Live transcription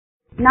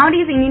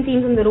Nowadays, Indian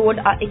teams on the road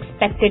are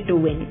expected to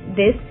win.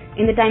 This,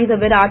 in the times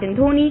of Virat and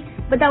Dhoni,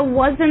 but that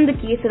wasn't the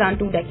case around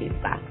 2 decades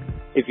back.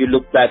 If you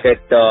look back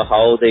at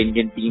how the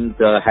Indian teams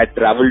had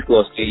travelled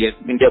to Australia,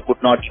 India could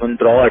not even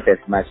draw a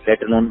test match, let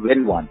alone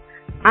win one.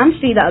 I'm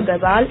Shrida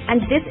Agarwal,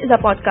 and this is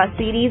our podcast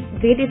series,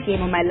 Greatest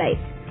Game of My Life,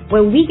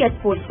 where we get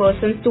sports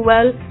persons to,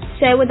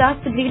 share with us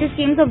the greatest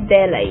games of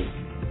their lives.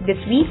 This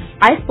week,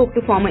 I spoke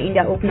to former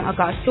India opener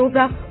Akash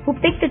Chopra, who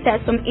picked the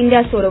test from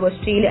India's tour of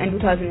Australia in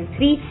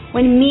 2003,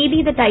 when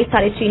maybe the tide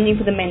started changing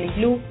for the men in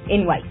blue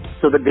in white.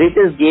 So the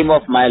greatest game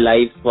of my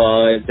life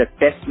is the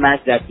test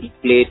match that we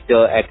played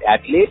at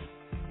Adelaide.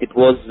 It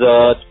was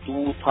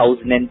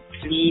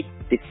 2003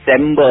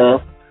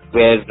 December,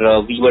 where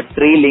we were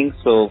trailing,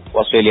 so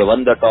Australia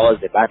won the toss,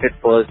 they batted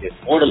first, they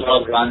scored a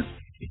lot of runs.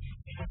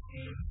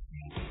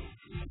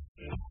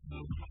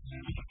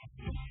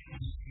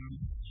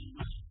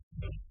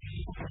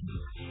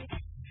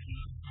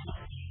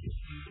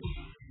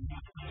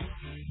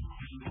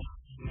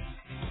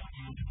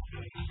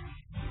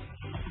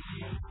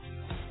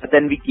 But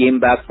then we came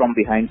back from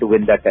behind to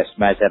win that test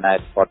match, and I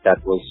thought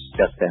that was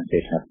just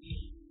sensational.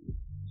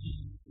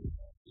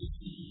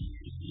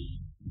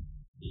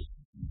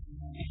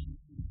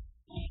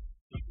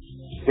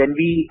 When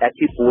we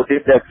actually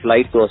boarded that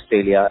flight to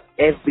Australia,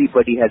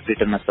 everybody has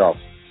written us off,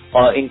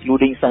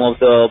 including some of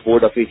the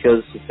board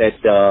officials who said,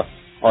 it's a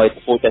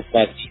 4 test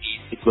match,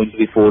 it's going to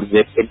be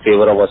 4-zip in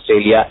favor of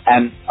Australia.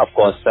 And of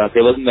course,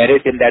 there was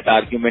merit in that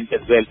argument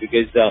as well,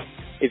 because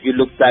if you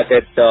look back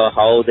at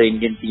how the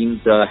Indian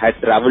teams had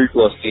travelled to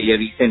Australia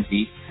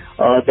recently,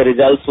 the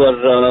results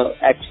were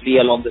actually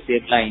along the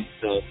same lines.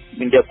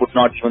 India could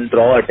not even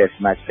draw a test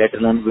match, let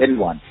alone win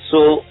one.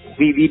 So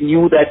we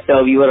knew that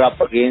we were up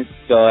against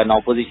an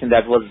opposition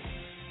that was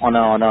on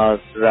a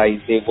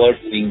rise. They were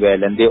doing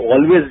well, and they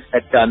always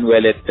had done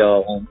well at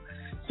home.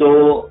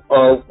 So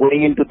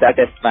going into that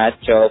test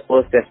match,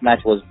 first test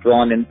match was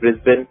drawn in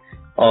Brisbane.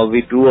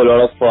 We drew a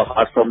lot of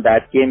heart from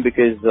that game,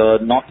 because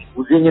not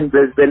losing in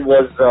Brisbane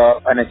was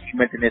an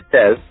achievement in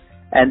itself.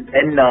 And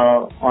then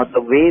on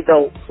the way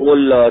the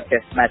whole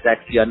test match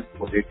actually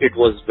unfolded, it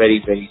was very,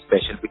 very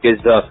special,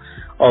 because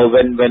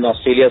when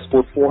Australia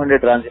scored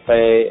 400 runs, if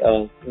I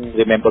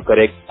remember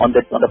correct, on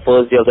the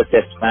first day of the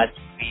test match,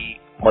 we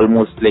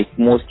almost, like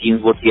most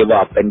teams, would give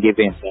up and give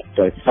in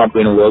that it's not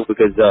going to work,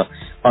 because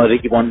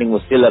Ricky Ponting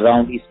was still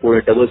around. He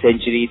scored a double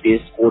century.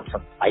 They scored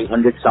some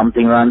 500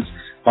 something runs,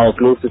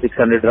 close to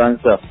 600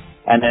 runs.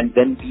 And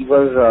then we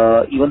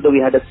were, even though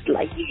we had a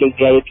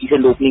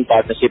decent opening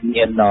partnership in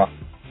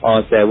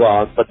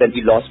Sehwag, but then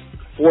we lost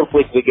 4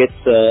 quick wickets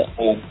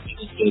and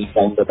we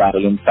found the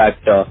barrel. In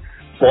fact,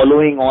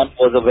 following on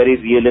was a very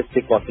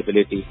realistic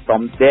possibility.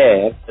 From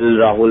there,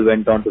 Rahul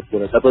went on to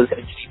score a double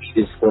century.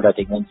 We scored, I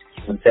think,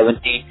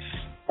 170.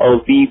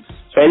 We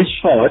fell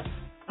short,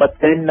 but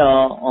then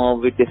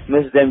we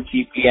dismissed them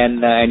cheaply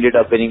and ended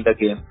up winning the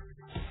game.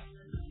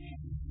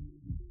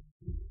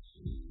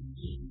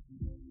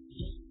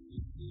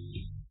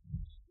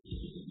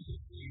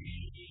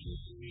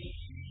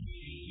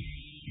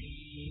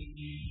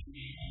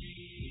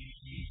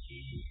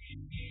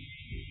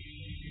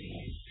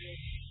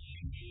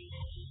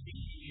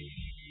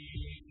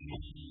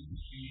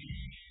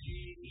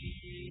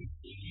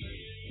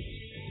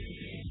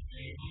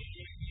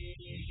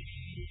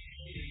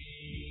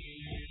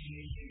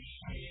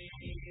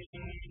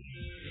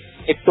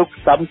 It took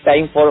some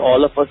time for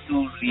all of us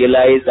to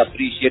realize,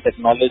 appreciate,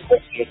 acknowledge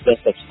what we had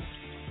just achieved.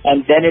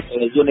 And then it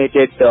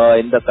resonated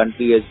in the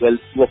country as well.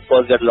 We, of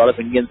course, got a lot of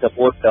Indian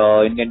support.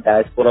 Indian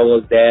diaspora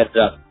was there.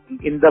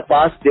 In the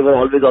past, they were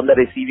always on the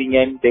receiving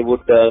end. They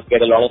would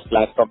get a lot of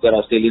flack from their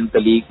Australian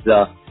colleagues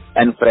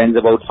and friends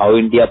about how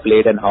India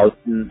played and how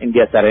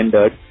India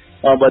surrendered.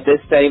 But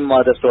this time,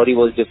 the story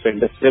was different.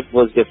 The script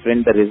was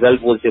different. The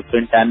result was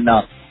different. And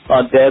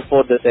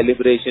therefore, the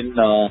celebration,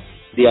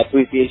 the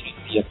appreciation,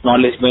 the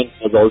acknowledgement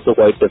was also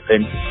quite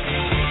different.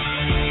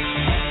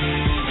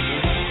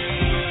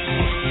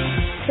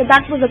 So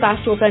that was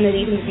Akash Chopra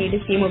narrating the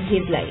greatest game of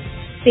his life.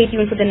 Stay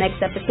tuned for the next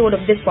episode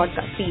of this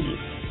podcast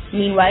series.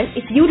 Meanwhile,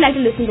 if you'd like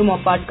to listen to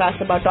more podcasts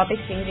about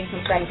topics ranging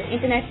from crime to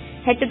internet,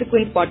 head to the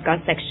Quint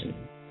podcast section.